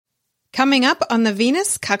Coming up on the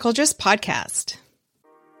Venus Cuckoldress podcast.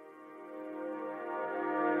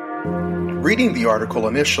 Reading the article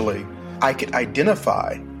initially, I could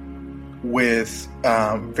identify with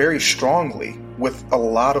very strongly with a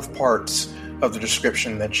lot of parts of the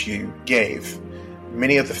description that you gave.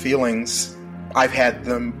 Many of the feelings, I've had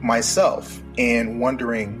them myself, and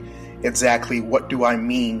wondering exactly what do I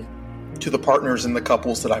mean to the partners and the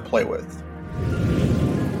couples that I play with.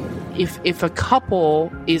 If a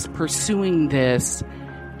couple is pursuing this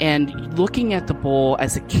and looking at the bowl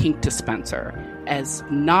as a kink dispenser, as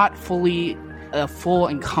not fully a full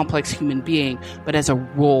and complex human being, but as a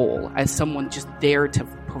role, as someone just there to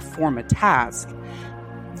perform a task,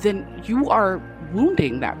 then you are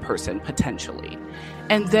wounding that person potentially.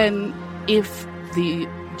 And then if the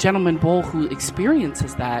gentleman bull who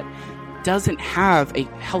experiences that doesn't have a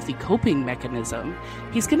healthy coping mechanism,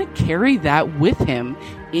 he's going to carry that with him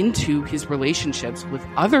into his relationships with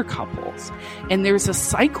other couples. And there's a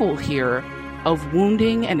cycle here of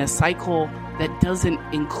wounding and a cycle that doesn't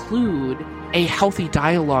include a healthy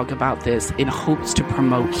dialogue about this in hopes to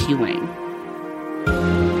promote healing.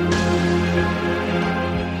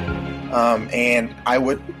 And I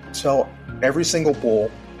would tell every single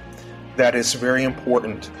bull that it's very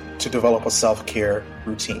important to develop a self-care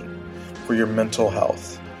routine for your mental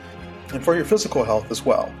health and for your physical health as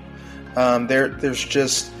well. There's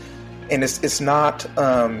just, and it's not,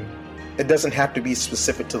 it doesn't have to be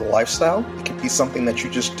specific to the lifestyle. It can be something that you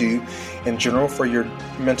just do in general for your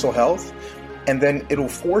mental health. And then it'll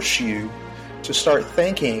force you to start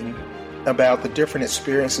thinking about the different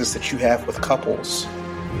experiences that you have with couples.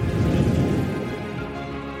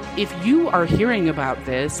 If you are hearing about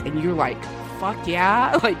this and you're like, fuck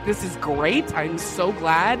yeah, like this is great, I'm so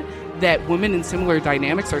glad that women in similar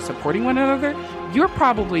dynamics are supporting one another, you're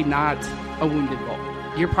probably not a wounded bull.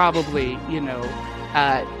 You're probably,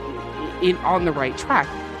 on the right track.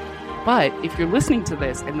 But if you're listening to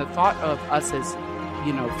this and the thought of us as,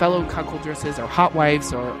 fellow cuckoldresses or hot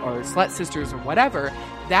wives or slut sisters or whatever,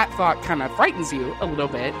 that thought kind of frightens you a little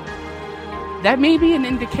bit, that may be an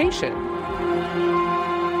indication.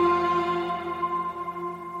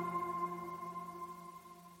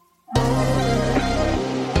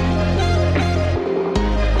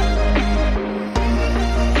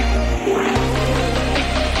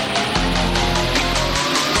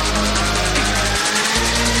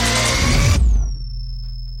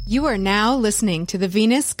 You are now listening to the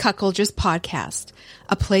Venus Cuckoldress podcast,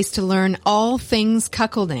 a place to learn all things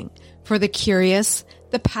cuckolding for the curious,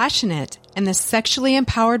 the passionate, and the sexually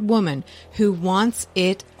empowered woman who wants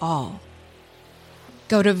it all.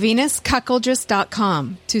 Go to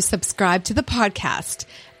venuscuckoldress.com to subscribe to the podcast,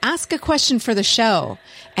 ask a question for the show,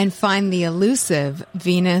 and find the elusive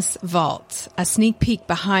Venus Vault, a sneak peek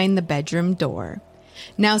behind the bedroom door.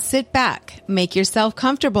 Now sit back, make yourself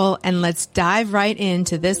comfortable, and let's dive right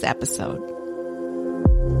into this episode.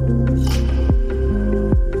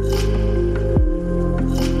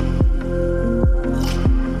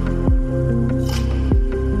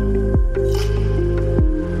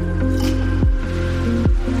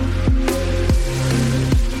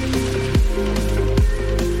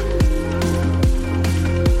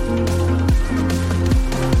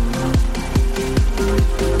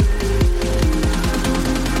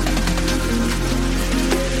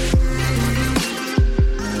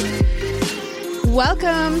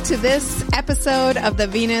 Welcome to this episode of the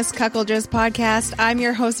Venus Cuckoldress podcast. I'm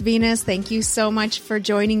your host, Venus. Thank you so much for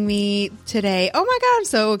joining me today. Oh my God, I'm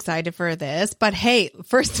so excited for this. But hey,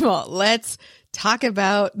 first of all, let's talk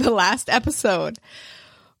about the last episode.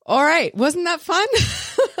 All right, wasn't that fun?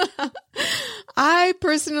 I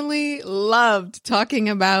personally loved talking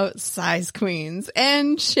about size queens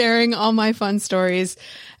and sharing all my fun stories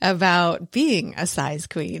about being a size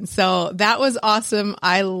queen. So that was awesome.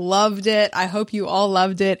 I loved it. I hope you all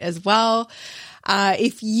loved it as well.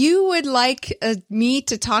 If you would like me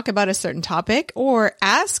to talk about a certain topic or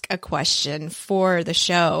ask a question for the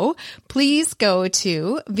show, please go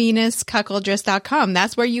to venuscuckoldress.com.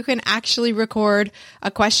 That's where you can actually record a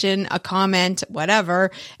question, a comment, whatever,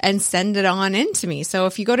 and send it on in to me. So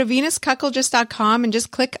if you go to venuscuckoldress.com and just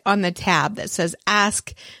click on the tab that says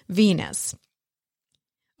Ask Venus.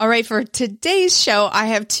 All right, for today's show, I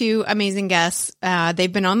have two amazing guests.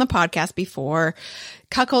 They've been on the podcast before.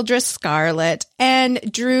 Cuckoldress Scarlet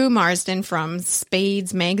and Drew Marston from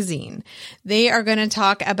Spades Magazine. They are going to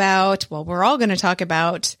talk about, we're all going to talk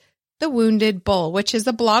about The Wounded Bull, which is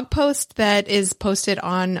a blog post that is posted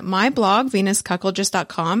on my blog,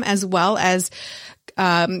 venuscuckoldress.com, as well as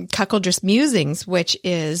Cuckoldress Musings, which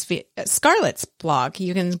is Scarlet's blog.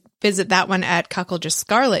 You can visit that one at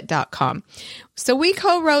cuckoldressscarlet.com. So we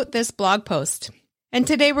co-wrote this blog post, and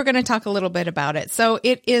today we're going to talk a little bit about it. So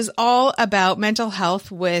it is all about mental health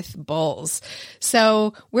with bulls.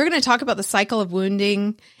 So we're going to talk about the cycle of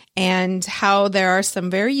wounding and how there are some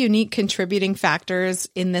very unique contributing factors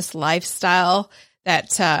in this lifestyle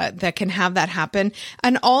that can have that happen,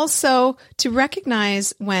 and also to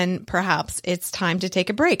recognize when perhaps it's time to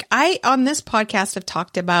take a break. I, on this podcast, have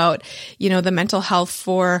talked about, the mental health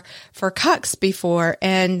for cucks before,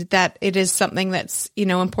 and that it is something that's,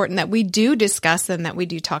 important that we do discuss and that we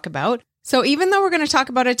do talk about. So even though we're going to talk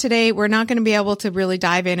about it today, we're not going to be able to really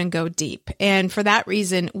dive in and go deep. And for that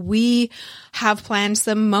reason, we have planned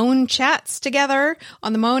some Moan chats together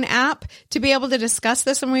on the Moan app to be able to discuss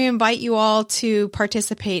this. And we invite you all to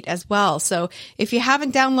participate as well. So if you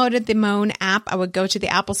haven't downloaded the Moan app, I would go to the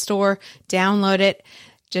Apple Store, download it,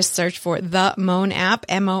 just search for the Moan app,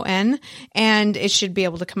 M-O-N, and it should be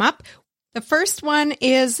able to come up. The first one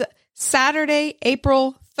is Saturday,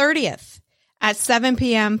 April 30th. At 7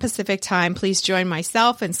 p.m. Pacific time. Please join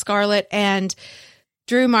myself and Scarlet and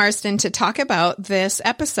Drew Marston to talk about this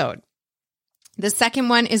episode. The second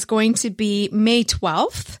one is going to be May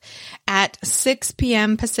 12th at 6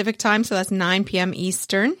 p.m. Pacific time. So that's 9 p.m.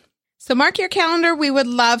 Eastern. So mark your calendar. We would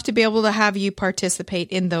love to be able to have you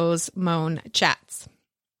participate in those Moan chats.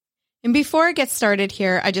 And before I get started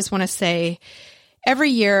here, I just want to say,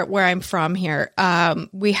 every year where I'm from here,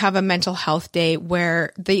 we have a mental health day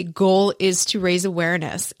where the goal is to raise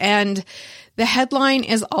awareness. And the headline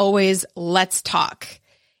is always, let's talk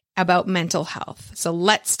about mental health. So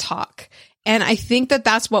let's talk. And I think that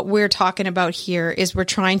that's what we're talking about here is we're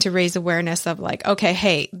trying to raise awareness of like, okay,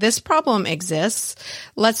 hey, this problem exists.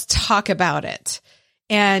 Let's talk about it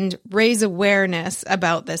and raise awareness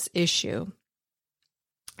about this issue.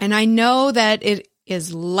 And I know that it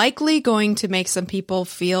is likely going to make some people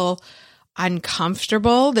feel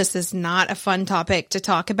uncomfortable. This is not a fun topic to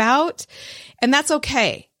talk about, and that's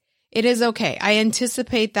okay. It is okay. I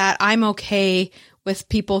anticipate that. I'm okay with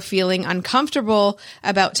people feeling uncomfortable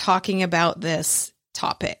about talking about this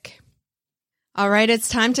topic. All right, it's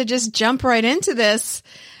time to just jump right into this.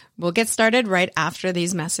 We'll get started right after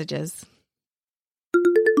these messages.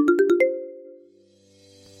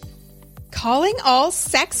 Calling all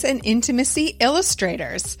sex and intimacy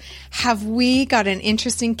illustrators. Have we got an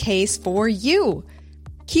interesting case for you?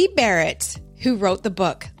 Key Barrett, who wrote the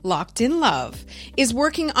book Locked in Love, is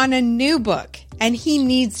working on a new book, and he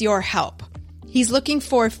needs your help. He's looking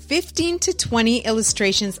for 15 to 20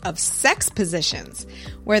 illustrations of sex positions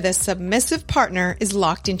where the submissive partner is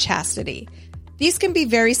locked in chastity. These can be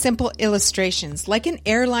very simple illustrations like an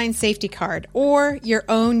airline safety card or your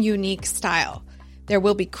own unique style. There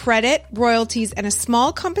will be credit, royalties, and a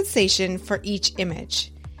small compensation for each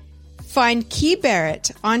image. Find Key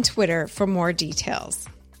Barrett on Twitter for more details.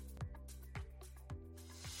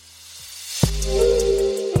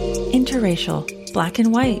 Interracial, black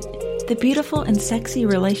and white, the beautiful and sexy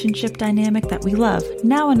relationship dynamic that we love,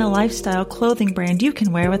 now in a lifestyle clothing brand you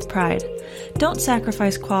can wear with pride. Don't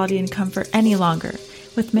sacrifice quality and comfort any longer.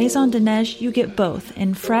 With Maison de Neige, you get both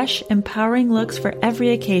in fresh, empowering looks for every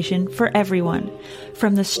occasion, for everyone.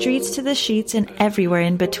 From the streets to the sheets and everywhere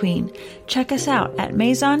in between. Check us out at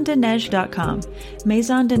maisondeneige.com.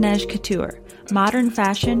 Maison de Neige Couture. Modern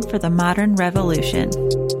fashion for the modern revolution.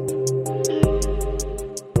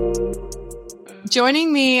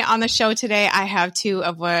 Joining me on the show today, I have two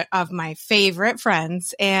of my favorite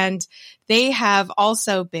friends, and they have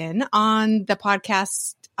also been on the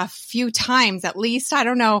podcast a few times, at least. I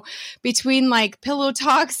don't know, between like pillow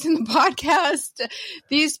talks and the podcast,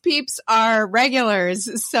 these peeps are regulars.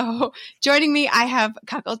 So joining me, I have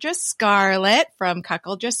Cuckoldress Scarlet from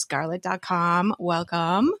cuckoldressscarlet.com.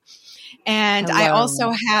 Welcome. And hello. I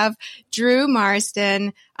also have Drew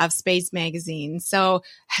Marston of Space Magazine. So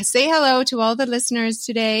say hello to all the listeners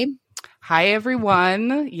today. Hi,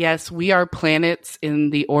 everyone. Yes, we are planets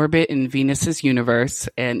in the orbit in Venus's universe,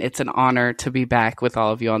 and it's an honor to be back with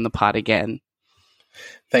all of you on the pod again.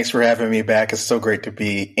 Thanks for having me back. It's so great to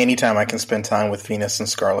be. Anytime I can spend time with Venus and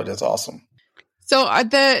Scarlet is awesome. So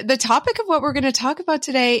the topic of what we're going to talk about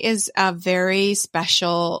today is a very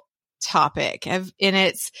special topic, and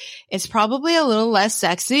it's probably a little less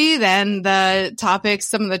sexy than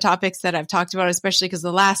some of the topics that I've talked about, especially because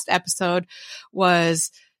the last episode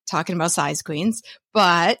was talking about size queens.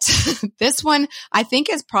 But this one, I think,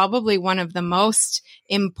 is probably one of the most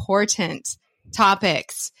important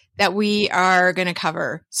topics that we are going to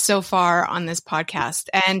cover so far on this podcast.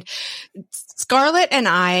 And Scarlet and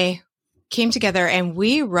I came together and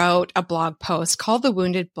we wrote a blog post called The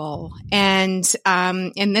Wounded Bull. And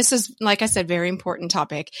this is, like I said, very important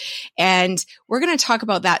topic. And we're going to talk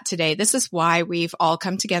about that today. This is why we've all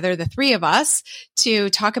come together, the three of us, to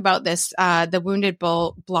talk about this, The Wounded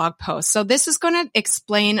Bull blog post. So this is going to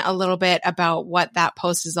explain a little bit about what that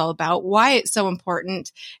post is all about, why it's so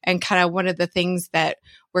important, and kind of one of the things that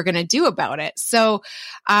we're going to do about it. So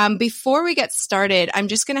before we get started, I'm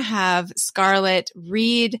just going to have Scarlet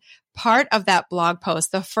read part of that blog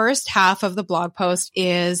post. The first half of the blog post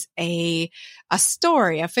is a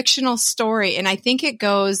story, a fictional story. And I think it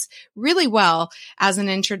goes really well as an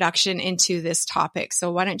introduction into this topic. So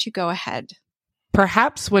why don't you go ahead?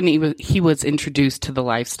 Perhaps when he was introduced to the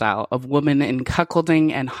lifestyle of women in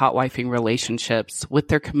cuckolding and hot-wifing relationships with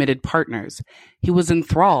their committed partners, he was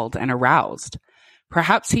enthralled and aroused.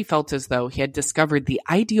 Perhaps he felt as though he had discovered the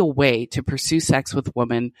ideal way to pursue sex with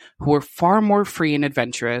women who were far more free and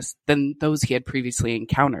adventurous than those he had previously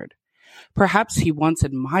encountered. Perhaps he once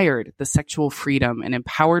admired the sexual freedom and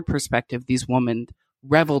empowered perspective these women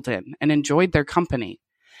reveled in and enjoyed their company.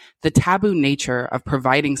 The taboo nature of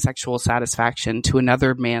providing sexual satisfaction to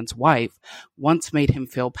another man's wife once made him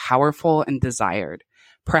feel powerful and desired,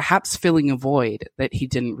 perhaps filling a void that he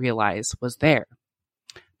didn't realize was there.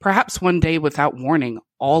 Perhaps one day, without warning,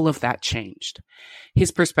 all of that changed.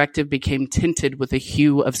 His perspective became tinted with a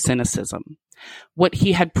hue of cynicism. What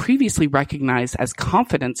he had previously recognized as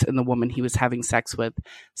confidence in the woman he was having sex with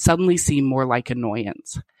suddenly seemed more like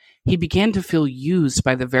annoyance. He began to feel used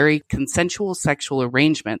by the very consensual sexual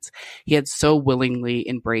arrangements he had so willingly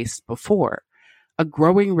embraced before. A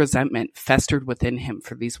growing resentment festered within him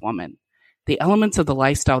for these women. The elements of the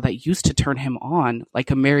lifestyle that used to turn him on, like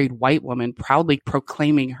a married white woman proudly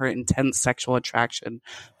proclaiming her intense sexual attraction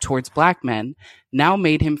towards black men, now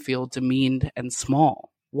made him feel demeaned and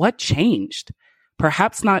small. What changed?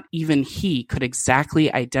 Perhaps not even he could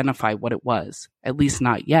exactly identify what it was, at least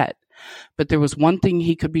not yet. But there was one thing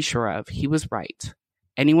he could be sure of. He was right.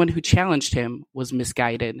 Anyone who challenged him was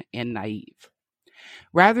misguided and naive.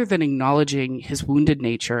 Rather than acknowledging his wounded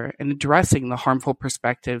nature and addressing the harmful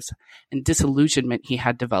perspectives and disillusionment he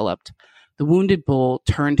had developed, the wounded bull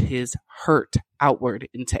turned his hurt outward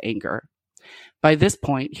into anger. By this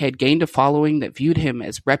point, he had gained a following that viewed him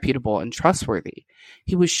as reputable and trustworthy.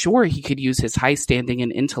 He was sure he could use his high standing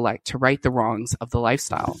and intellect to right the wrongs of the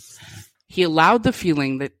lifestyle. He allowed the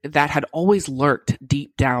feeling that had always lurked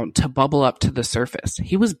deep down to bubble up to the surface.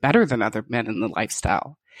 He was better than other men in the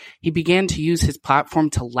lifestyle. He began to use his platform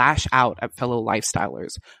to lash out at fellow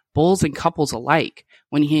lifestylers, bulls and couples alike,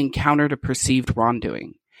 when he encountered a perceived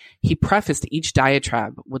wrongdoing. He prefaced each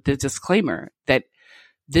diatribe with the disclaimer that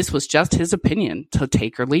this was just his opinion to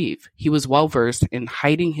take or leave. He was well versed in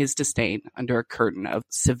hiding his disdain under a curtain of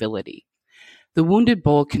civility. The wounded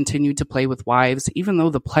bull continued to play with wives, even though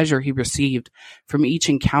the pleasure he received from each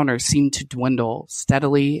encounter seemed to dwindle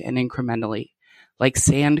steadily and incrementally, like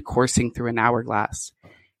sand coursing through an hourglass.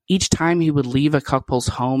 Each time he would leave a couple's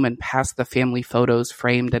home and pass the family photos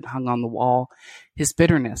framed and hung on the wall, his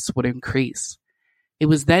bitterness would increase. It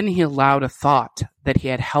was then he allowed a thought that he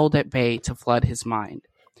had held at bay to flood his mind.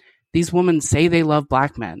 These women say they love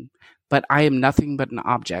black men, but I am nothing but an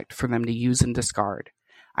object for them to use and discard.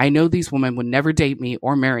 I know these women would never date me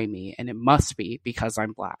or marry me, and it must be because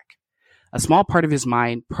I'm black. A small part of his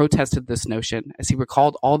mind protested this notion as he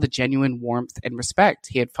recalled all the genuine warmth and respect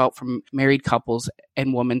he had felt from married couples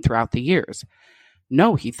and women throughout the years.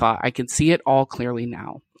 No, he thought, I can see it all clearly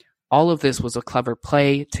now. All of this was a clever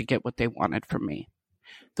play to get what they wanted from me.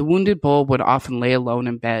 The wounded bull would often lay alone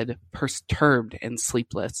in bed, perturbed and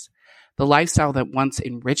sleepless. The lifestyle that once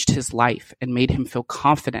enriched his life and made him feel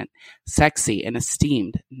confident, sexy, and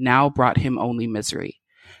esteemed now brought him only misery.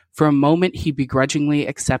 For a moment, he begrudgingly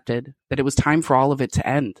accepted that it was time for all of it to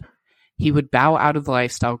end. He would bow out of the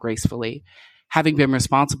lifestyle gracefully, having been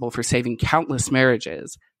responsible for saving countless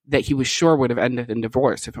marriages that he was sure would have ended in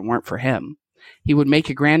divorce if it weren't for him. He would make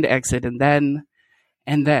a grand exit and then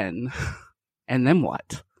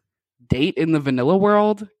what? Date in the vanilla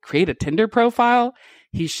world? Create a Tinder profile?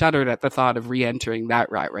 He shuddered at the thought of re-entering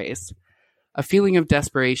that rat race. A feeling of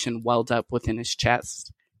desperation welled up within his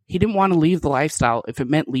chest. He didn't want to leave the lifestyle if it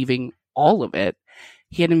meant leaving all of it.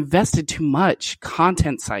 He had invested too much.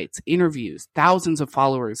 Content sites, interviews, thousands of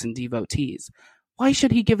followers and devotees. Why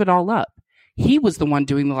should he give it all up? He was the one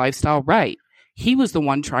doing the lifestyle right. He was the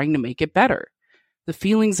one trying to make it better. The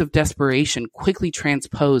feelings of desperation quickly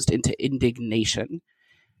transposed into indignation.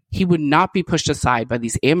 He would not be pushed aside by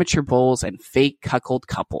these amateur bulls and fake cuckold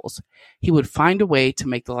couples. He would find a way to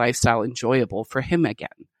make the lifestyle enjoyable for him again.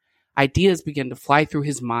 Ideas began to fly through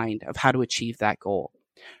his mind of how to achieve that goal.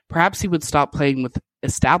 Perhaps he would stop playing with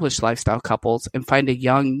established lifestyle couples and find a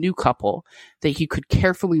young new couple that he could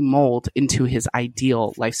carefully mold into his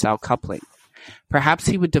ideal lifestyle coupling. Perhaps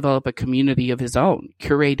he would develop a community of his own,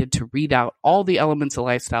 curated to read out all the elements of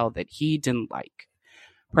lifestyle that he didn't like.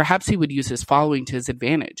 Perhaps he would use his following to his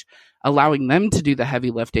advantage, allowing them to do the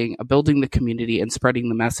heavy lifting of building the community and spreading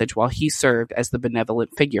the message while he served as the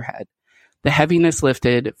benevolent figurehead. The heaviness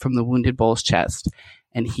lifted from the wounded bull's chest,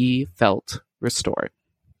 and he felt restored.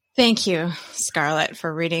 Thank you, Scarlet,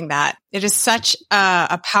 for reading that. It is such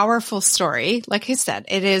a powerful story. Like I said,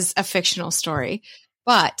 it is a fictional story,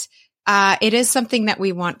 but it is something that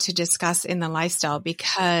we want to discuss in the lifestyle,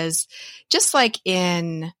 because just like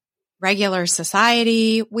in regular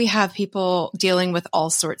society, we have people dealing with all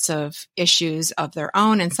sorts of issues of their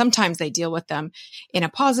own, and sometimes they deal with them in a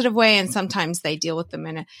positive way, and sometimes they deal with them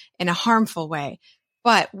in a harmful way.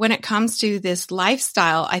 But when it comes to this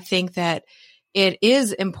lifestyle, I think that it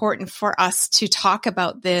is important for us to talk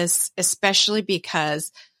about this, especially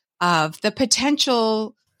because of the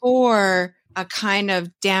potential for a kind of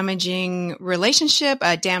damaging relationship,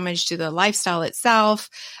 a damage to the lifestyle itself,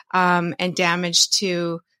 and damage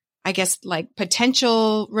to, I guess, like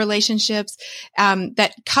potential relationships,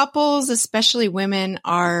 that couples, especially women,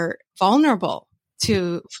 are vulnerable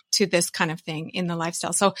to this kind of thing in the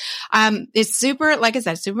lifestyle. So, it's super, like I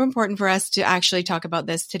said, super important for us to actually talk about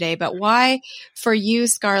this today. But why, for you,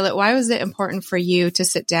 Scarlet, why was it important for you to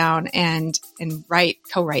sit down and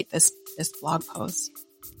co-write this blog post?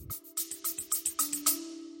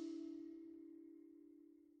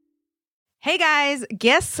 Hey guys,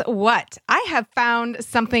 guess what? I have found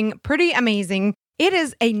something pretty amazing. It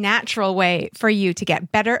is a natural way for you to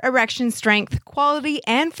get better erection strength, quality,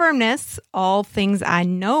 and firmness, all things I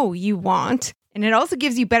know you want. And it also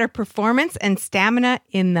gives you better performance and stamina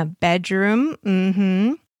in the bedroom.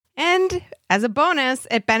 And as a bonus,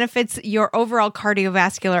 it benefits your overall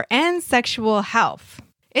cardiovascular and sexual health.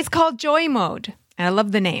 It's called Joy Mode, and I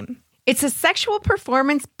love the name. It's a sexual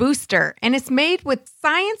performance booster, and it's made with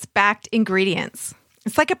science-backed ingredients.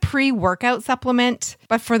 It's like a pre-workout supplement,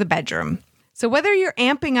 but for the bedroom. So whether you're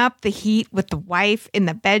amping up the heat with the wife in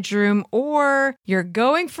the bedroom, or you're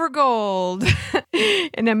going for gold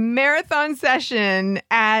in a marathon session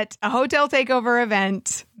at a hotel takeover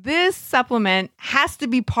event, this supplement has to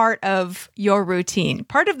be part of your routine,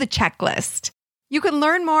 part of the checklist. You can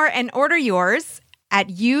learn more and order yours at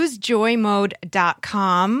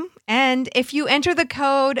usejoymode.com. And if you enter the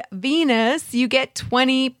code Venus, you get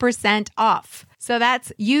 20% off. So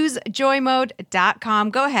that's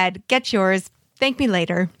usejoymode.com. Go ahead, get yours. Thank me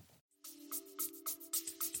later.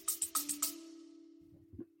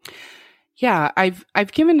 Yeah,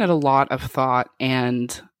 I've given it a lot of thought,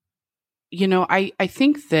 and I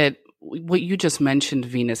think that what you just mentioned,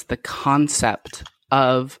 Venus, the concept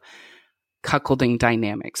of cuckolding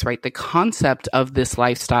dynamics, right? The concept of this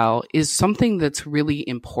lifestyle is something that's really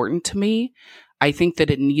important to me. I think that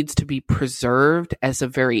it needs to be preserved as a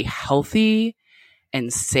very healthy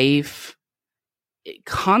and safe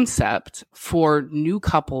concept for new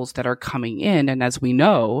couples that are coming in. And as we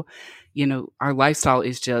know, our lifestyle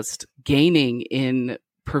is just gaining in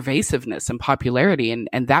pervasiveness and popularity,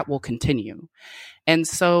 and that will continue. And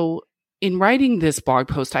so in writing this blog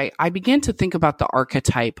post, I began to think about the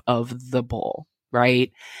archetype of the bull,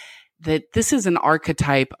 right? That this is an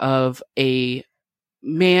archetype of a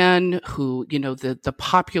man who, the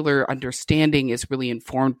popular understanding is really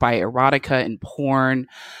informed by erotica and porn.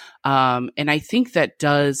 And I think that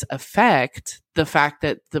does affect the fact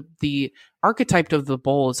that the archetype of the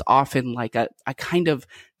bull is often like a kind of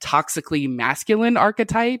toxically masculine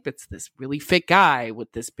archetype. It's this really fit guy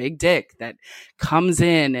with this big dick that comes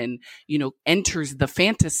in and, enters the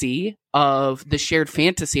fantasy of the shared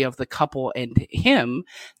fantasy of the couple and him,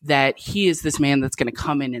 that he is this man that's going to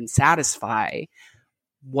come in and satisfy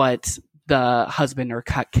what the husband or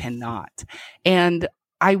cuck cannot. And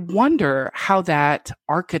I wonder how that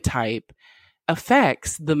archetype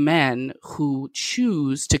affects the men who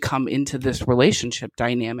choose to come into this relationship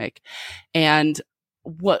dynamic. And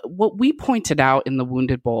what we pointed out in The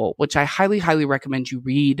Wounded Bull, which I highly, highly recommend you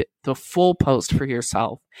read the full post for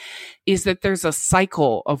yourself, is that there's a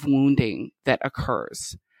cycle of wounding that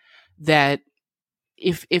occurs. That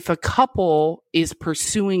if a couple is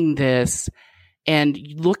pursuing this and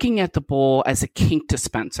looking at the bull as a kink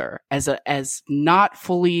dispenser, as not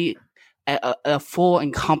fully a full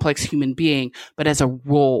and complex human being, but as a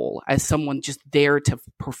role, as someone just there to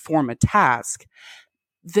perform a task,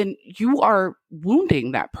 then you are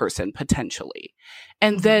wounding that person potentially.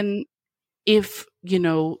 And then if,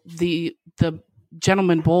 the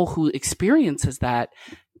gentleman bull who experiences that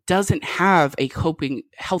doesn't have a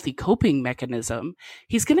healthy coping mechanism,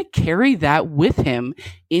 he's going to carry that with him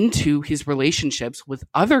into his relationships with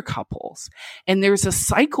other couples. And there's a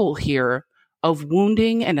cycle here of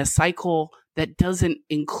wounding, and a cycle that doesn't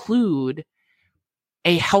include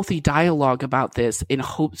a healthy dialogue about this in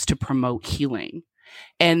hopes to promote healing.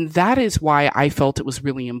 And that is why I felt it was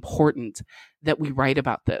really important that we write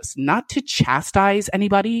about this, not to chastise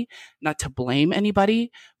anybody, not to blame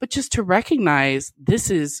anybody, but just to recognize this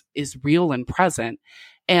is real and present.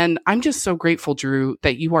 And I'm just so grateful, Drew,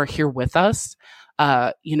 that you are here with us.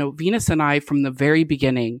 Venus and I, from the very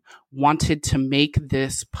beginning, wanted to make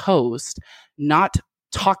this post not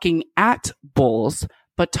talking at bulls,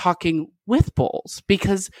 but talking with bulls,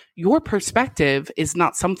 because your perspective is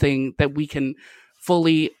not something that we can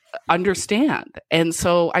fully understand. And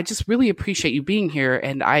so I just really appreciate you being here.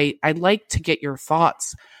 And I'd like to get your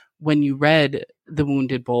thoughts when you read The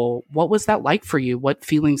Wounded Bull. What was that like for you? What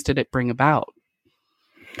feelings did it bring about?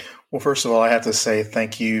 Well, first of all, I have to say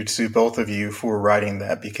thank you to both of you for writing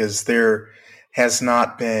that, because there has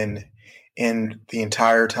not been, in the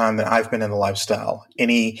entire time that I've been in the lifestyle,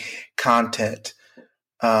 any content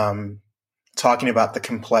talking about the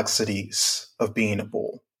complexities of being a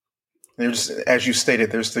bull. There's, as you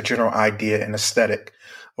stated, there's the general idea and aesthetic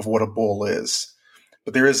of what a bull is,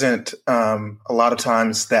 but there isn't a lot of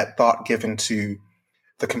times that thought given to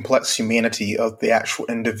the complex humanity of the actual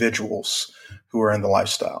individuals who are in the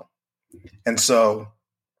lifestyle. And so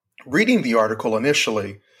reading the article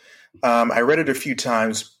initially, I read it a few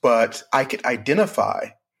times, but I could identify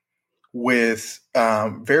with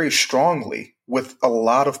very strongly with a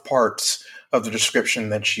lot of parts of the description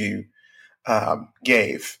that you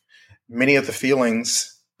gave. Many of the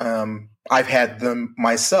feelings, I've had them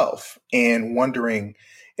myself, and wondering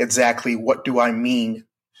exactly what do I mean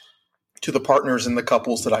to the partners and the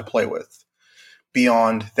couples that I play with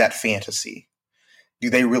beyond that fantasy. Do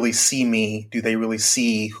they really see me? Do they really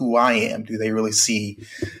see who I am? Do they really see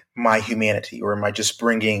my humanity? Or am I just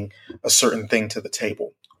bringing a certain thing to the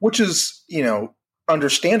table? Which is,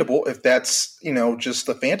 understandable if that's, just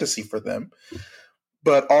the fantasy for them.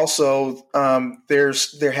 But also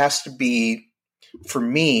there has to be, for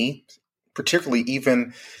me, particularly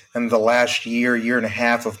even in the last year and a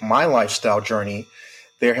half of my lifestyle journey,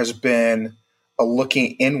 there has been a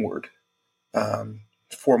looking inward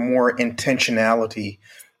for more intentionality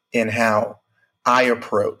in how I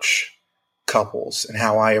approach couples and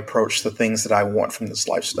how I approach the things that I want from this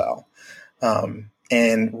lifestyle.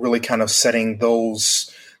 And really kind of setting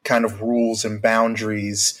those kind of rules and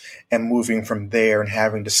boundaries and moving from there and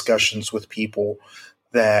having discussions with people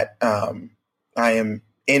that I am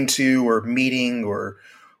into or meeting or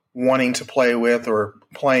wanting to play with or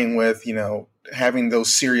playing with, having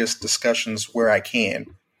those serious discussions where I can.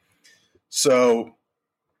 So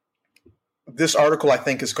this article, I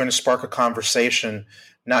think, is going to spark a conversation,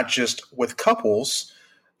 not just with couples,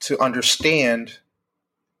 to understand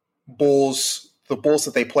the bulls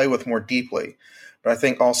that they play with more deeply, but I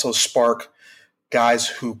think also spark guys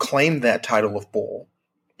who claim that title of bull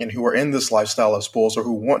and who are in this lifestyle as bulls or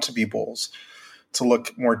who want to be bulls to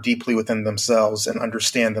look more deeply within themselves and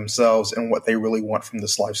understand themselves and what they really want from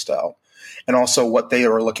this lifestyle, and also what they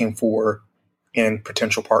are looking for in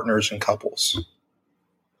potential partners and couples.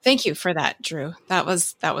 Thank you for that, Drew. That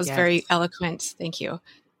was Yes. very eloquent. Thank you.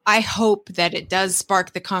 I hope that it does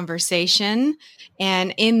spark the conversation.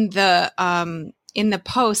 And in the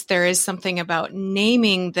post, there is something about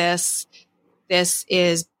naming this. This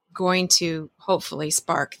is going to hopefully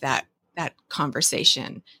spark that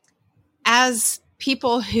conversation. As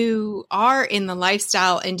people who are in the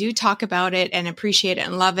lifestyle and do talk about it and appreciate it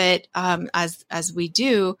and love it, as we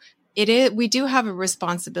do, we do have a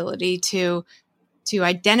responsibility to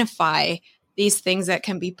identify these things that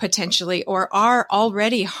can be potentially or are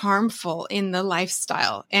already harmful in the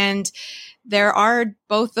lifestyle. And there are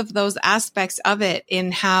both of those aspects of it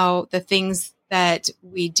in how the things that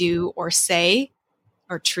we do or say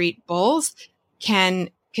or treat bulls can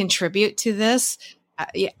contribute to this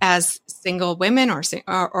as single women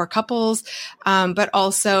or couples. But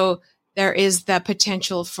also there is the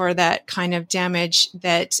potential for that kind of damage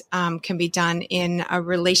that can be done in a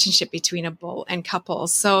relationship between a bull and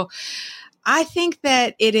couples. So I think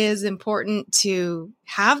that it is important to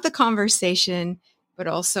have the conversation, but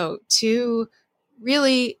also to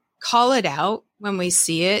really call it out when we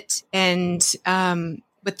see it, and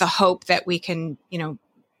with the hope that we can,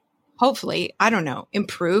 hopefully,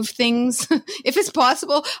 improve things if it's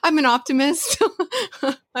possible. I'm an optimist.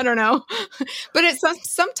 I don't know, but it's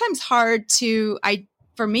sometimes hard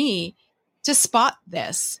for me to spot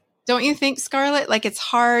this Don't you think, Scarlet? Like, it's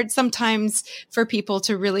hard sometimes for people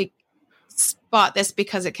to really spot this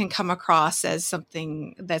because it can come across as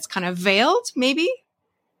something that's kind of veiled, maybe?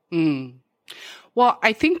 Well,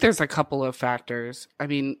 I think there's a couple of factors. I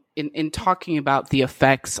mean, in talking about the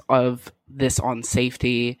effects of this on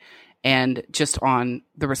safety and just on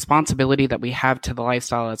the responsibility that we have to the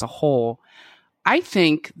lifestyle as a whole, I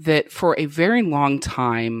think that for a very long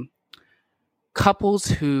time, couples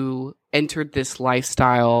who entered this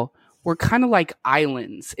lifestyle were kind of like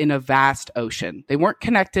islands in a vast ocean. They weren't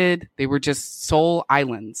connected. They were just soul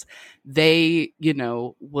islands. They,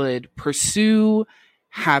 would pursue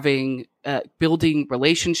having, building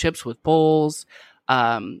relationships with bulls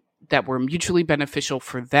that were mutually beneficial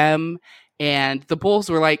for them. And the bulls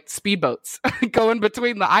were like speedboats going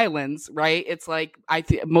between the islands, right? It's like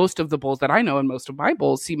most of the bulls that I know and most of my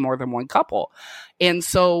bulls see more than one couple. And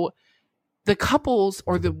so the couples,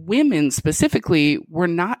 or the women specifically, were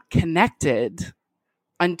not connected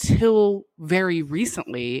until very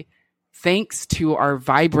recently, thanks to our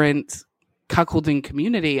vibrant cuckolding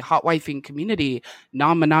community, hot wifing community,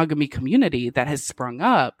 non-monogamy community that has sprung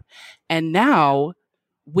up. And now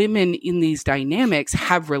women in these dynamics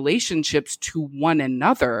have relationships to one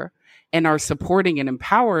another and are supporting and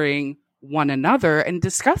empowering one another and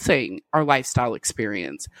discussing our lifestyle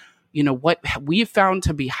experience. What we've found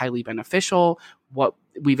to be highly beneficial, what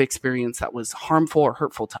we've experienced that was harmful or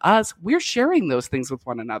hurtful to us, we're sharing those things with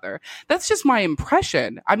one another. That's just my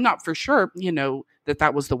impression. I'm not for sure,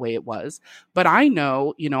 that was the way it was. But I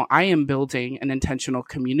know, I am building an intentional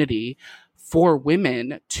community for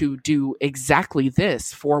women to do exactly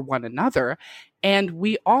this for one another. And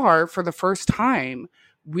we are, for the first time,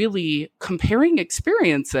 really comparing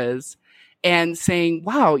experiences and saying,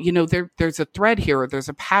 wow, there's a thread here, or there's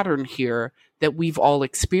a pattern here that we've all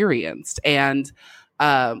experienced. And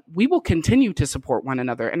we will continue to support one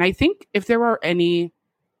another. And I think if there are any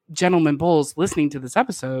gentlemen bulls listening to this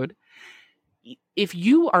episode, if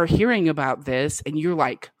you are hearing about this and you're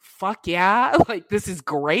like, fuck yeah, like, this is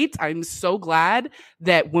great, I'm so glad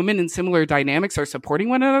that women in similar dynamics are supporting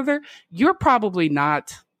one another, you're probably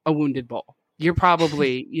not a wounded bull. You're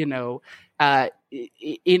probably,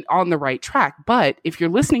 on the right track. But if you're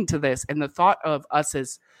listening to this and the thought of us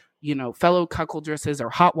as, fellow cuckoldresses or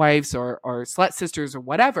hot wives or slut sisters or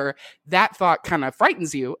whatever, that thought kind of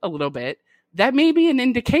frightens you a little bit, that may be an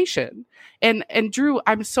indication. And Drew,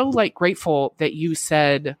 I'm so grateful that you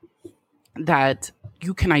said that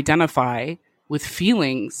you can identify with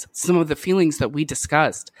feelings, some of the feelings that we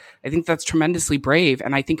discussed. I think that's tremendously brave,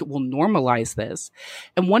 and I think it will normalize this.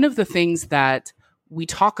 And one of the things that we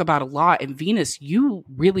talk about a lot, and Venus, you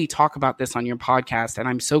really talk about this on your podcast, and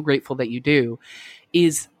I'm so grateful that you do,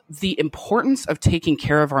 is the importance of taking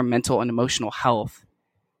care of our mental and emotional health,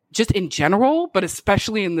 just in general, but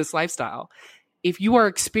especially in this lifestyle. If you are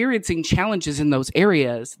experiencing challenges in those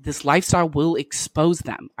areas, this lifestyle will expose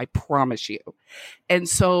them. I promise you. And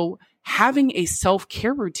so having a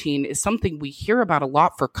self-care routine is something we hear about a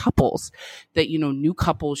lot for couples, that, new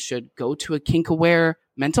couples should go to a kink-aware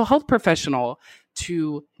mental health professional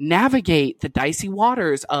to navigate the dicey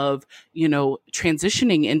waters of,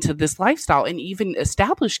 transitioning into this lifestyle. And even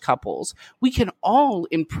established couples, we can all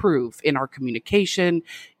improve in our communication,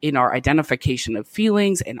 in our identification of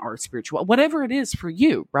feelings, in our spiritual, whatever it is for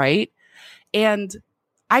you, right? And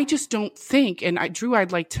I just don't think, and Drew,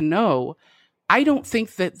 I'd like to know, I don't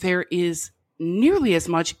think that there is nearly as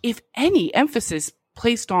much, if any, emphasis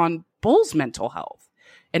placed on bulls' mental health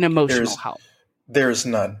and emotional health. There's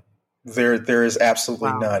none. There is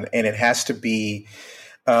absolutely none. And it has to be,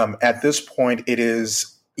 at this point, it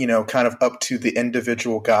is, kind of up to the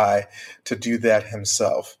individual guy to do that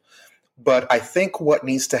himself. But I think what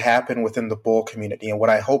needs to happen within the bull community, and what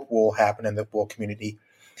I hope will happen in the bull community,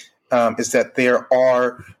 is that there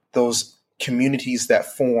are those communities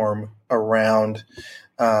that form around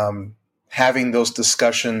having those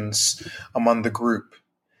discussions among the group,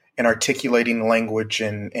 and articulating language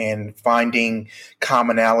and finding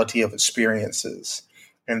commonality of experiences.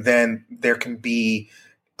 And then there can be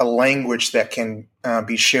a language that can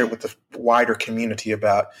be shared with the wider community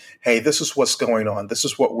about, hey, this is what's going on. This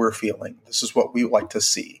is what we're feeling. This is what we would like to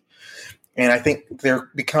see. And I think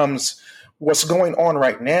there becomes what's going on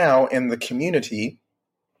right now in the community.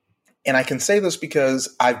 And I can say this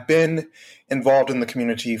because I've been involved in the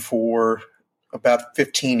community for about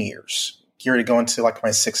 15 years. Here to go into my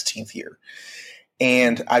 16th year.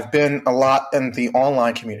 And I've been a lot in the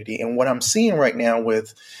online community. And what I'm seeing right now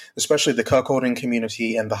with especially the cuckolding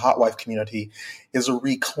community and the hot wife community is a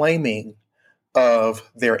reclaiming of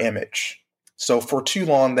their image. So for too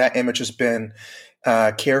long, that image has been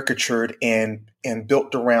caricatured and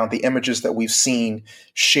built around the images that we've seen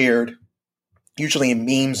shared, usually in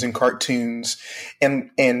memes and cartoons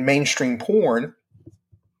and mainstream porn,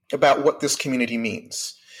 about what this community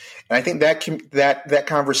means. And I think that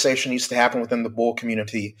conversation needs to happen within the bull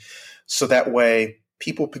community, so that way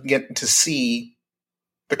people begin to see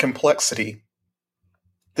the complexity,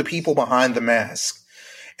 the people behind the mask,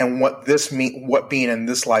 and what being in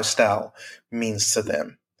this lifestyle means to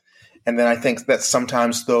them. And then I think that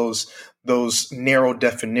sometimes those narrow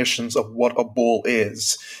definitions of what a bull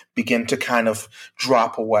is begin to kind of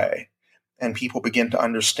drop away, and people begin to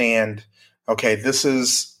understand, okay, this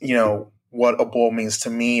is, what a bull means to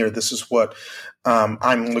me, or this is what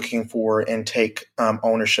I'm looking for, and take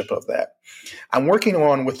ownership of that. I'm working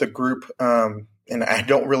on with a group, and I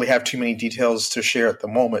don't really have too many details to share at the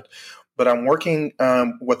moment, but I'm working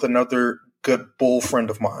with another good bull friend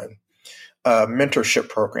of mine, a mentorship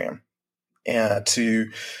program,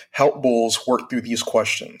 to help bulls work through these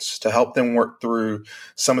questions, to help them work through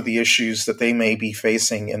some of the issues that they may be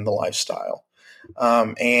facing in the lifestyle.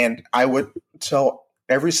 And I would tell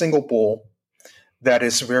every single bull that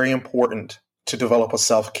it's very important to develop a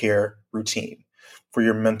self-care routine for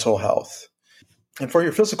your mental health and for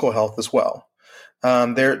your physical health as well.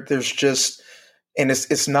 There's just, and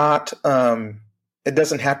it's not, it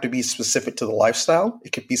doesn't have to be specific to the lifestyle.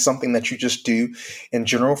 It could be something that you just do in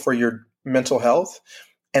general for your mental health.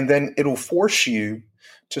 And then it'll force you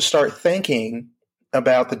to start thinking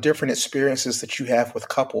about the different experiences that you have with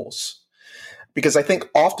couples. Because I think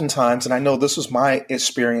oftentimes, and I know this was my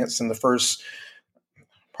experience in the first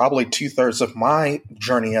probably 2/3 of my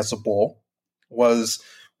journey as a bull, was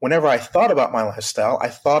whenever I thought about my lifestyle, I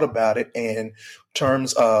thought about it in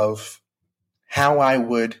terms of how I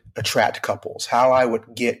would attract couples, how I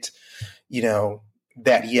would get,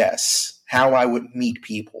 that yes, how I would meet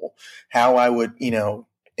people, how I would,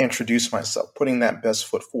 introduce myself, putting that best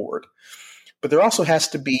foot forward. But there also has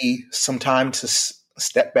to be some time to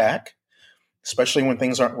step back, especially when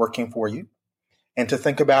things aren't working for you, and to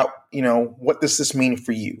think about, what does this mean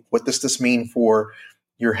for you? What does this mean for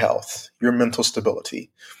your health, your mental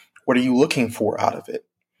stability? What are you looking for out of it?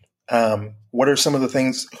 What are some of the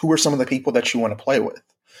things, who are some of the people that you want to play with?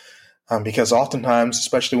 Because oftentimes,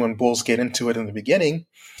 especially when bulls get into it in the beginning,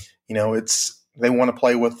 they want to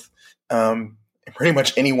play with pretty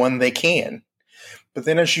much anyone they can. But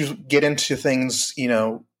then as you get into things,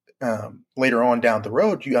 later on down the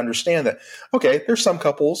road, you understand that, okay, there's some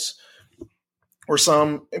couples or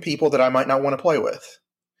some people that I might not want to play with.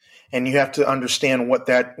 And you have to understand what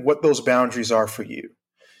those boundaries are for you.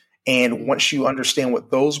 And once you understand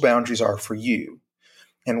what those boundaries are for you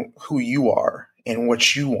and who you are and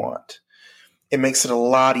what you want, it makes it a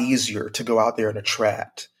lot easier to go out there and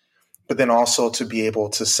attract, but then also to be able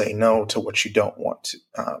to say no to what you don't want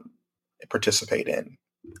to participate in.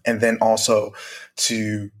 And then also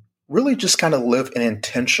to really just kind of live an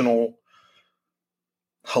intentional,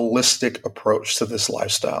 holistic approach to this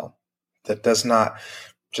lifestyle that does not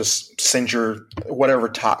just send your whatever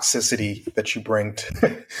toxicity that you bring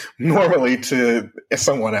normally to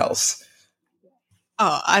someone else.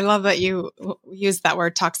 Oh, I love that you use that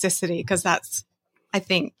word toxicity, because that's, I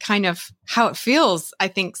think, kind of how it feels, I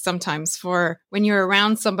think, sometimes for when you're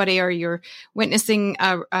around somebody or you're witnessing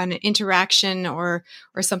an interaction or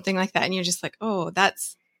something like that. And you're just like, oh,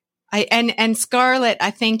 and Scarlet,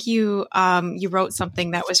 I think you wrote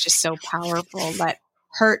something that was just so powerful, that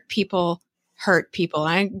hurt people.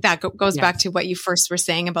 And that goes back to what you first were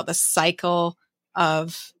saying about the cycle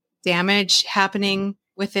of damage happening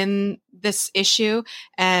within this issue.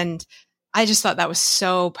 And I just thought that was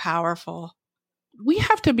so powerful. We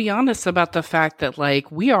have to be honest about the fact that,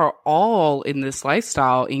 we are all in this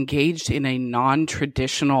lifestyle engaged in a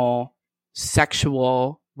non-traditional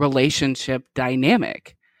sexual relationship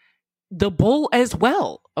dynamic. The bull as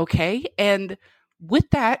well, okay? And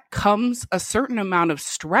with that comes a certain amount of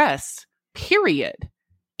stress, period,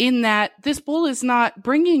 in that this bull is not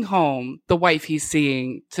bringing home the wife he's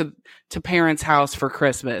seeing to parents' house for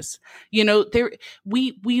Christmas.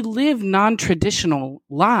 We live non-traditional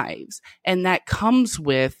lives, and that comes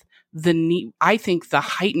with the need, I think, the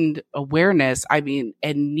heightened awareness, and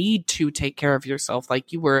need to take care of yourself.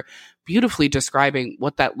 Like you were beautifully describing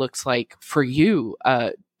what that looks like for you,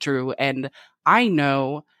 Drew. And I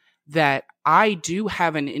know that I do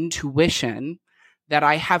have an intuition that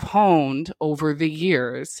I have honed over the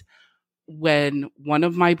years when one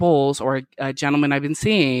of my bulls, or a gentleman I've been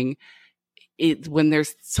seeing, when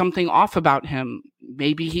there's something off about him,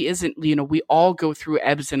 maybe he isn't, we all go through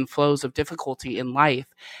ebbs and flows of difficulty in life.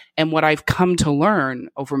 And what I've come to learn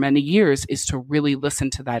over many years is to really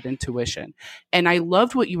listen to that intuition. And I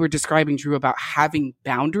loved what you were describing, Drew, about having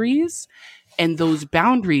boundaries, and those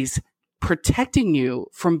boundaries protecting you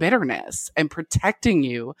from bitterness and protecting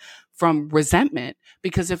you from resentment.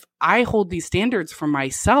 Because if I hold these standards for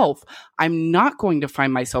myself, I'm not going to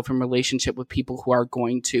find myself in relationship with people who are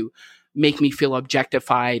going to make me feel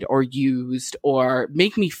objectified or used or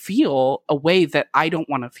make me feel a way that I don't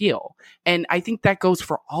want to feel. And I think that goes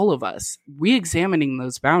for all of us, re-examining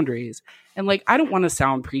those boundaries. And I don't want to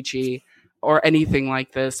sound preachy or anything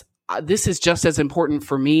like this. This is just as important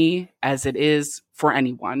for me as it is for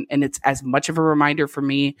anyone. And it's as much of a reminder for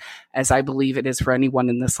me as I believe it is for anyone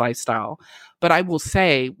in this lifestyle. But I will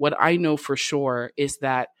say what I know for sure is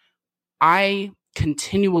that I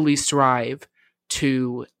continually strive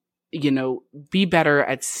to, be better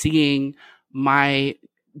at seeing my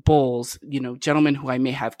bulls, gentlemen who I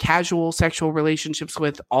may have casual sexual relationships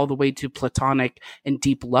with all the way to platonic and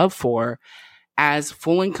deep love for, as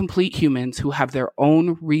full and complete humans who have their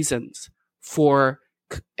own reasons for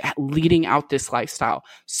leading out this lifestyle.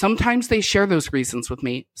 Sometimes they share those reasons with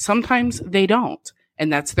me. Sometimes they don't.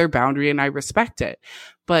 And that's their boundary, and I respect it.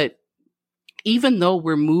 But even though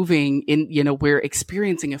we're moving in, we're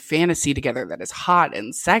experiencing a fantasy together that is hot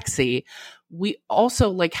and sexy, we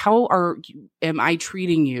also how am I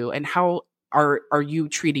treating you, and how are you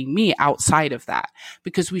treating me outside of that?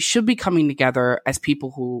 Because we should be coming together as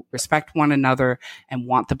people who respect one another and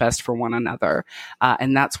want the best for one another.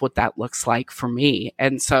 And that's what that looks like for me.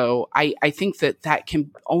 And so I think that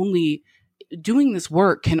can only, doing this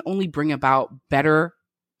work can only bring about better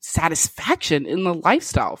satisfaction in the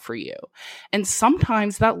lifestyle for you. And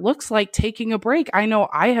sometimes that looks like taking a break. I know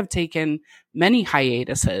I have taken many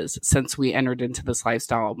hiatuses since we entered into this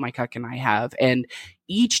lifestyle, my cuck and I have. And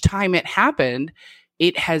each time it happened,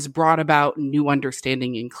 it has brought about new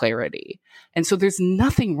understanding and clarity. And so there's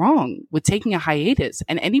nothing wrong with taking a hiatus.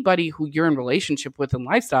 And anybody who you're in relationship with in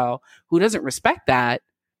lifestyle who doesn't respect that,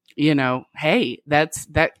 hey,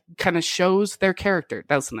 that kind of shows their character,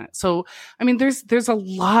 doesn't it? So, I mean, there's a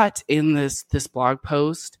lot in this blog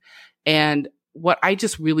post. And what I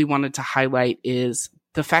just really wanted to highlight is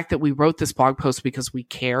the fact that we wrote this blog post because we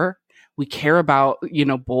care. We care about,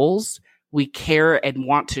 bulls. We care and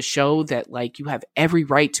want to show that you have every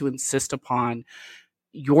right to insist upon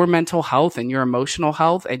your mental health and your emotional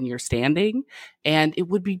health and your standing. And it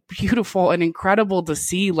would be beautiful and incredible to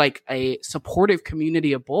see a supportive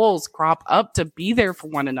community of bulls crop up to be there for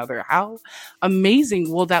one another. How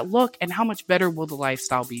amazing will that look, and how much better will the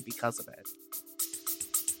lifestyle be because of it?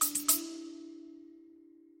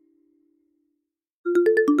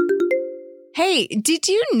 Hey, did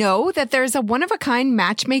you know that there's a one-of-a-kind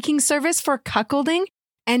matchmaking service for cuckolding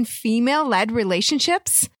and female-led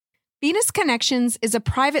relationships? Venus Connections is a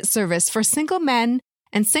private service for single men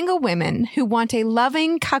and single women who want a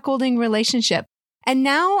loving cuckolding relationship. And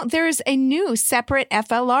now there's a new separate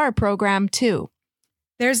FLR program too.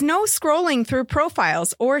 There's no scrolling through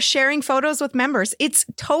profiles or sharing photos with members. It's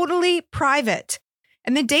totally private.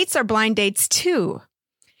 And the dates are blind dates too.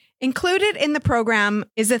 Included in the program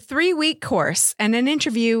is a 3-week course and an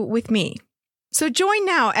interview with me. So join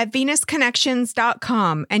now at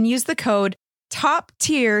venusconnections.com and use the code Top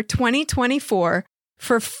Tier 2024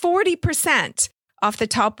 for 40% off the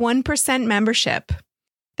top 1% membership.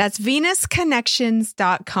 That's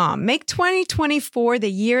venusconnections.com. Make 2024 the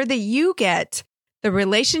year that you get the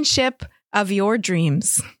relationship of your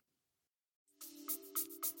dreams.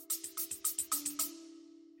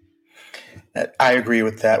 I agree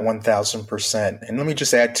with that 1,000%. And let me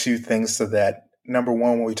just add 2 things to that. Number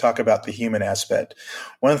one, when we talk about the human aspect,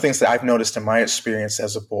 one of the things that I've noticed in my experience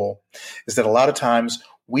as a bull is that a lot of times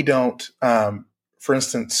we don't, for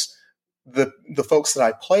instance, the folks that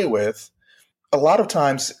I play with, a lot of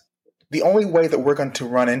times the only way that we're going to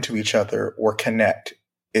run into each other or connect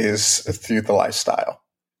is through the lifestyle.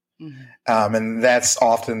 Mm-hmm. And that's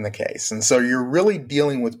often the case. And so you're really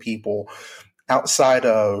dealing with people outside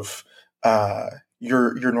of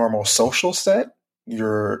your normal social set,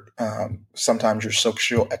 your sometimes your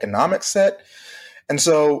socioeconomic set. And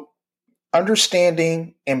so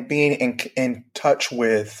understanding and being in touch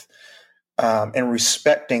with and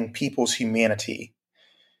respecting people's humanity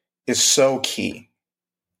is so key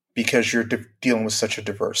because you're dealing with such a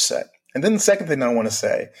diverse set. And then the second thing I want to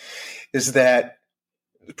say is that,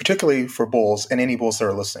 particularly for bulls and any bulls that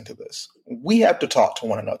are listening to this, we have to talk to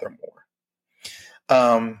one another more.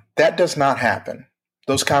 That does not happen.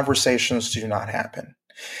 Those conversations do not happen.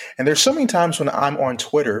 And there's so many times when I'm on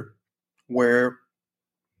Twitter where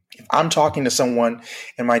if I'm talking to someone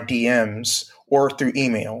in my DMs or through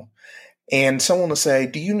email, and someone will say,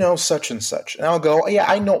 do you know such and such? And I'll go, yeah,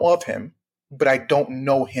 I know of him, but I don't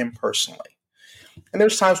know him personally. And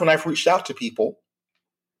there's times when I've reached out to people,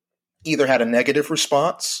 either had a negative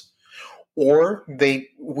response, or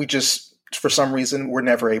we just, for some reason, were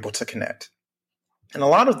never able to connect. And a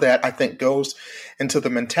lot of that, I think, goes into the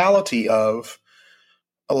mentality of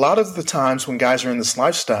a lot of the times when guys are in this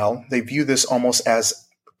lifestyle, they view this almost as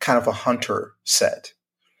kind of a hunter set.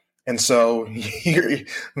 And so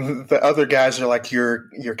the other guys are like your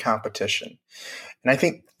competition. And I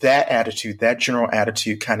think that attitude, that general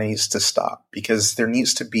attitude kind of needs to stop, because there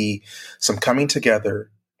needs to be some coming together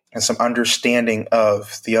and some understanding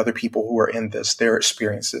of the other people who are in this, their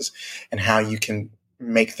experiences, and how you can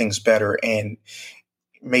make things better. And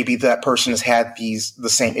maybe that person has had the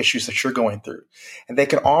same issues that you're going through, and they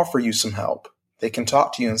can offer you some help. They can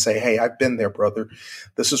talk to you and say, hey, I've been there, brother.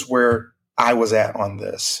 This is where I was at on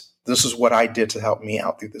this. This is what I did to help me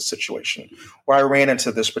out through this situation. Or I ran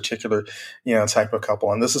into this particular, type of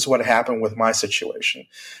couple, and this is what happened with my situation,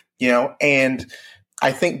 and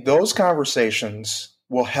I think those conversations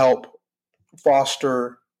will help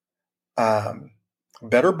foster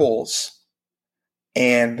better bulls,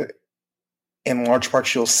 and in large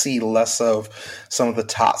part, you'll see less of some of the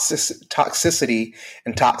toxicity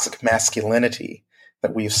and toxic masculinity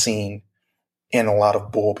that we've seen in a lot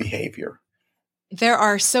of bull behavior. There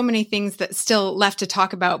are so many things that still left to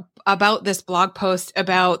talk about this blog post,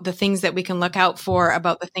 about the things that we can look out for,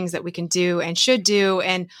 about the things that we can do and should do,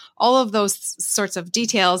 and all of those sorts of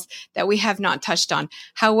details that we have not touched on.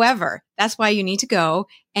 However, that's why you need to go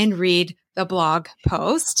and read the blog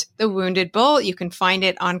post, The Wounded Bull. You can find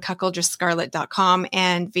it on cuckoldressscarlet.com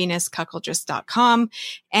and venuscuckoldress.com,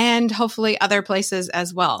 and hopefully other places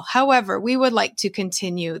as well. However, we would like to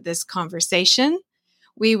continue this conversation.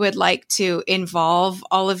 We would like to involve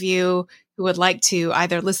all of you who would like to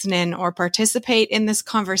either listen in or participate in this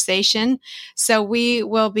conversation. So we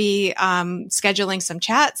will be scheduling some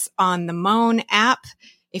chats on the Moan app.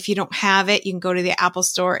 If you don't have it, you can go to the Apple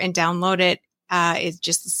Store and download it. It's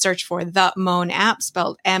just search for the Moan app,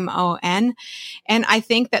 spelled MON. And I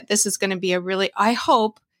think that this is going to be I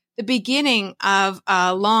hope, the beginning of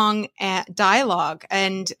a long dialogue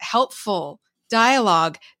and helpful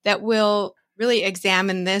dialogue that will really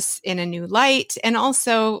examine this in a new light. And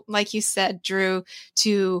also, like you said, Drew,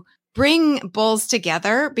 to bring bulls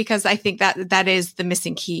together, because I think that is the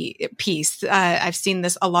missing key piece. I've seen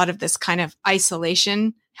a lot of this kind of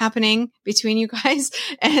isolation happening between you guys,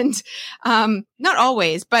 and not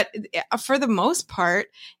always, but for the most part.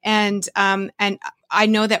 And I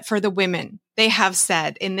know that for the women, they have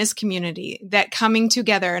said in this community that coming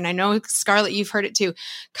together, and I know, Scarlet, you've heard it too,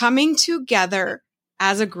 coming together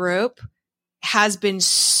as a group has been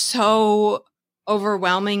so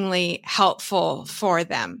overwhelmingly helpful for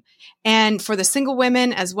them, and for the single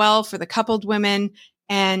women as well, for the coupled women,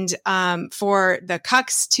 and for the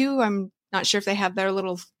cucks too. I'm not sure if they have their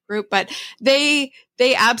little group, but they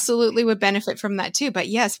absolutely would benefit from that too. But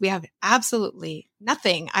yes, we have absolutely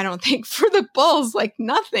nothing, I don't think, for the bulls, like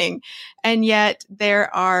nothing. And yet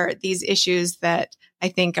there are these issues that I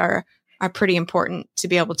think are pretty important to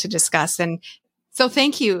be able to discuss. And so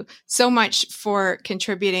thank you so much for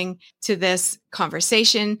contributing to this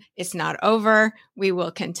conversation. It's not over. We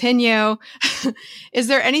will continue. Is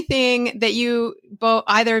there anything that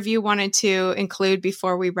either of you wanted to include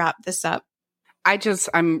before we wrap this up?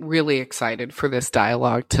 I'm really excited for this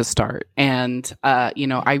dialogue to start. And,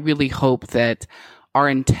 I really hope that our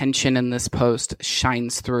intention in this post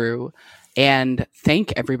shines through, and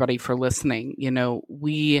thank everybody for listening.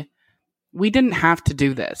 We didn't have to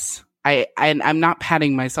do this. I'm not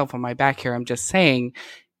patting myself on my back here. I'm just saying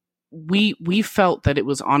we felt that it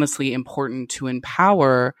was honestly important to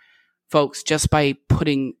empower folks just by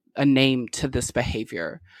putting a name to this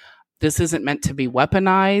behavior. This isn't meant to be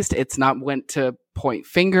weaponized. It's not meant to point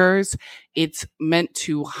fingers. It's meant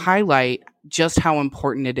to highlight just how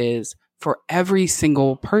important it is for every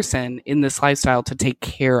single person in this lifestyle to take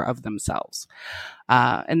care of themselves.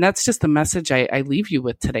 And that's just the message I leave you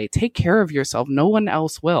with today. Take care of yourself. No one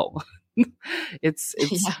else will. It's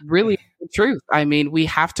really the truth. I mean, we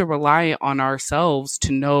have to rely on ourselves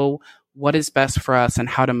to know what is best for us and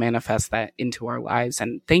how to manifest that into our lives.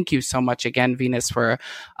 And thank you so much again, Venus, for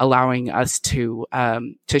allowing us to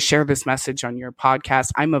share this message on your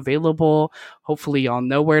podcast. I'm available. Hopefully y'all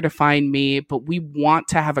know where to find me, but we want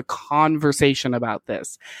to have a conversation about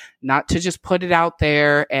this, not to just put it out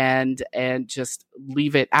there and just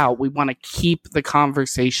leave it out. We want to keep the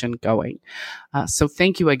conversation going. So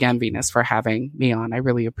thank you again, Venus, for having me on. I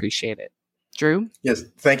really appreciate it. Drew? Yes.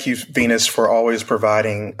 Thank you, Venus, for always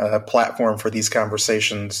providing a platform for these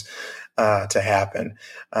conversations to happen.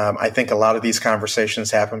 I think a lot of these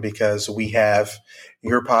conversations happen because we have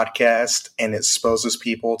your podcast, and it exposes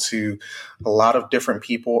people to a lot of different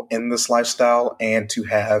people in this lifestyle, and to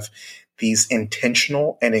have these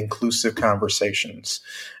intentional and inclusive conversations.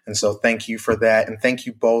 And so thank you for that. And thank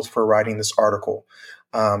you both for writing this article.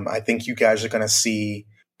 I think you guys are going to see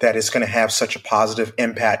that it's going to have such a positive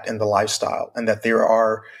impact in the lifestyle, and that there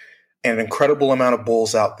are an incredible amount of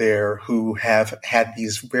bulls out there who have had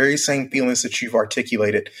these very same feelings that you've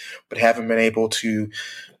articulated, but haven't been able to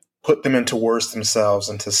put them into words themselves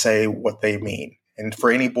and to say what they mean. And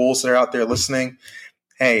for any bulls that are out there listening,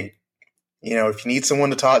 hey, if you need someone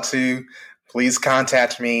to talk to, please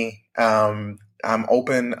contact me. I'm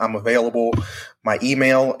open. I'm available. My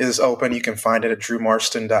email is open. You can find it at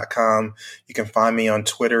drewmarston.com. You can find me on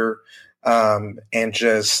Twitter, and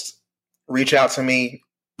just reach out to me.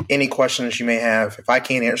 Any questions you may have. If I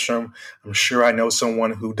can't answer them, I'm sure I know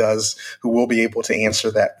someone who will be able to answer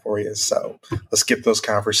that for you. So let's get those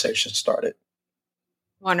conversations started.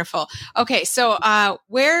 Wonderful. Okay. So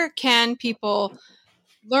where can people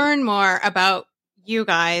learn more about you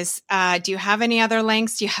guys? Do you have any other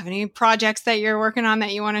links? Do you have any projects that you're working on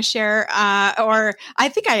that you want to share? Or I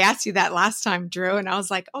think I asked you that last time, Drew, and I was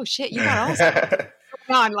like, oh shit, you got all stuff going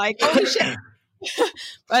on. Like, holy shit.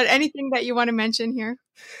 But anything that you want to mention here?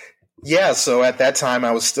 Yeah, so at that time,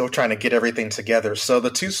 I was still trying to get everything together. So the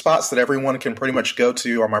two spots that everyone can pretty much go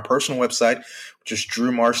to are my personal website, which is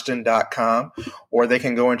drewmarston.com, or they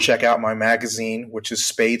can go and check out my magazine, which is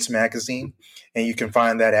Spades Magazine, and you can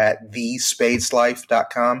find that at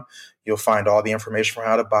thespadeslife.com. You'll find all the information for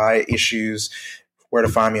how to buy issues, where to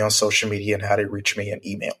find me on social media, and how to reach me in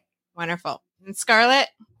email. Wonderful. And Scarlet?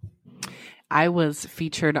 I was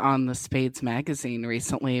featured on the Spades magazine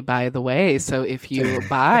recently, by the way. So if you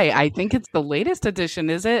buy, I think it's the latest edition,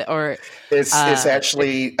 is it? Or it's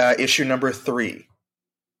actually issue number 3.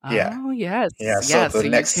 Yeah. Oh, yes. Yeah. So the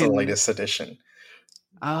next to the latest edition.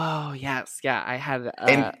 Oh, yes. Yeah. I had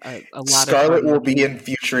a lot Scarlet of will be in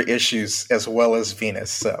future issues as well as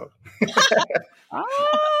Venus. So.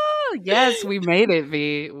 Oh, yes. We made it,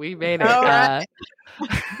 V. We made it. Right.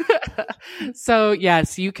 So,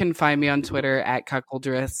 yes, you can find me on Twitter at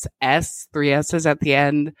Cuckoldress, 3 S's at the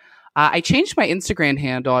end. I changed my Instagram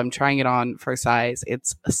handle. I'm trying it on for size.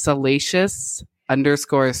 It's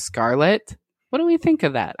salacious_Scarlet. What do we think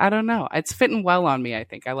of that? I don't know. It's fitting well on me, I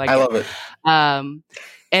think. I love it. And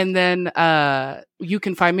then you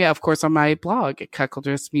can find me, of course, on my blog at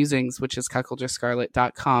Cuckoldress Musings, which is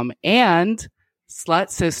cuckoldressscarlet.com. And Slut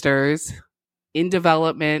Sisters in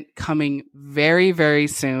development, coming very, very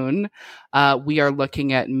soon. We are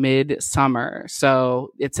looking at midsummer.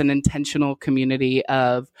 So it's an intentional community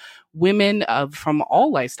of women from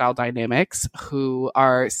all lifestyle dynamics who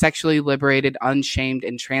are sexually liberated, unshamed,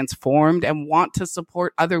 and transformed, and want to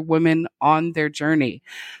support other women on their journey.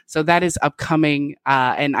 So that is upcoming.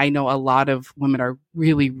 And I know a lot of women are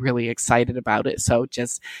really, really excited about it. So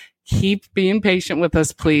just keep being patient with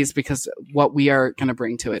us, please, because what we are going to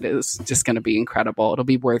bring to it is just going to be incredible. It'll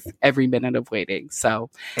be worth every minute of waiting.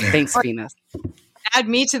 So thanks, Venus. Add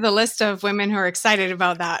me to the list of women who are excited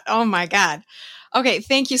about that. Oh my God. Okay.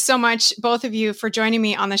 Thank you so much, both of you, for joining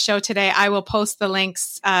me on the show today. I will post the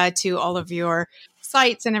links to all of your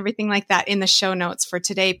sites and everything like that in the show notes for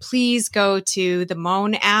today. Please go to the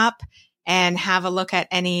Moan app and have a look at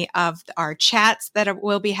any of our chats that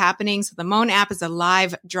will be happening. So the Moan app is a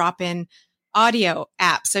live drop-in audio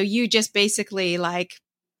app. So you just basically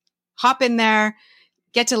hop in there,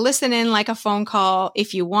 get to listen in like a phone call.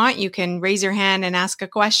 If you want, you can raise your hand and ask a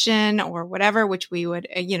question or whatever, which we would,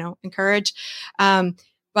 encourage.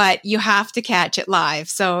 But you have to catch it live.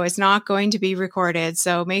 So it's not going to be recorded.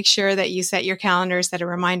 So make sure that you set your calendar, set a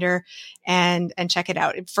reminder, and check it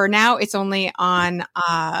out. For now, it's only on,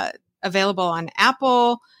 available on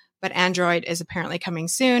Apple, but Android is apparently coming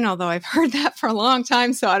soon, although I've heard that for a long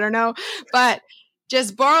time, so I don't know. But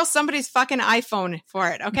just borrow somebody's fucking iPhone for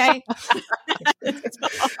it, okay?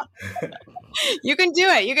 You can do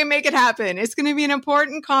it. You can make it happen. It's going to be an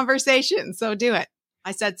important conversation, so do it.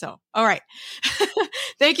 I said so. All right.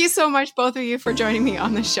 Thank you so much, both of you, for joining me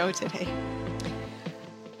on the show today.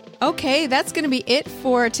 Okay, that's going to be it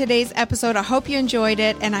for today's episode. I hope you enjoyed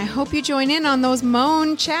it, and I hope you join in on those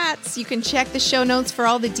Moan chats. You can check the show notes for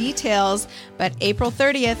all the details, but April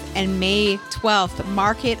 30th and May 12th,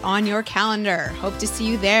 mark it on your calendar. Hope to see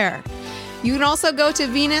you there. You can also go to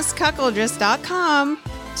venuscuckoldress.com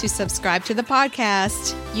to subscribe to the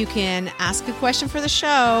podcast. You can ask a question for the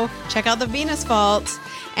show, check out the Venus Vault,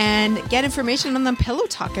 and get information on the Pillow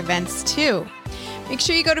Talk events too. Make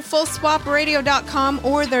sure you go to fullswapradio.com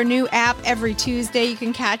or their new app. Every Tuesday you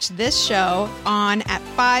can catch this show on at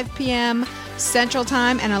 5 p.m. Central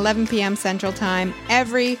Time and 11 p.m. Central Time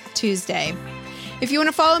every Tuesday. If you want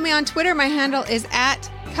to follow me on Twitter, my handle is at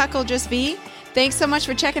Cuckoldress. Thanks so much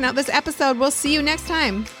for checking out this episode. We'll see you next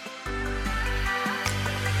time.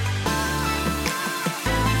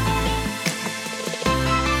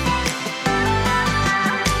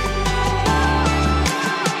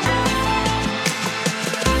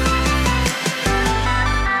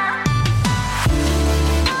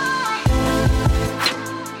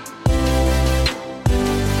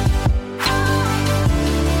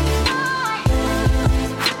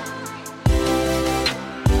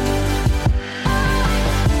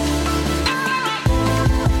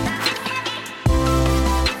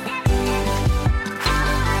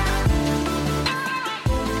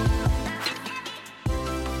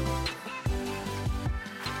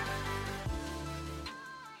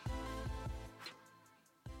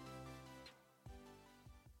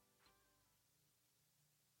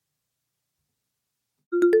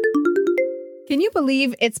 Can you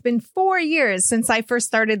believe it's been 4 years since I first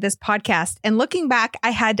started this podcast? And looking back,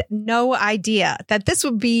 I had no idea that this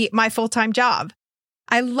would be my full-time job.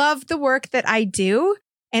 I love the work that I do,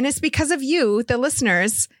 and it's because of you, the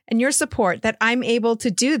listeners, and your support that I'm able to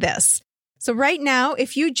do this. So right now,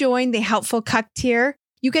 if you join the Helpful Cuck tier,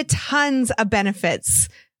 you get tons of benefits.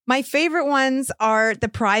 My favorite ones are the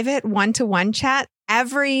private one-to-one chat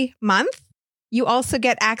every month. You also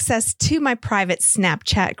get access to my private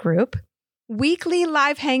Snapchat group. Weekly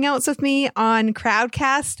live hangouts with me on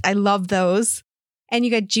Crowdcast. I love those. And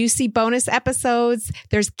you get juicy bonus episodes.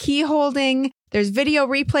 There's key holding. There's video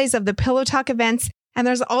replays of the Pillow Talk events. And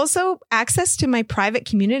there's also access to my private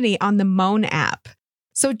community on the Moan app.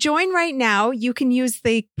 So join right now. You can use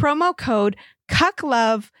the promo code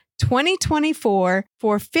CUCKLOVE2024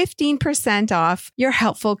 for 15% off your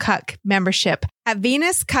Helpful Cuck membership at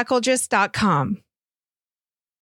venuscuckoldress.com.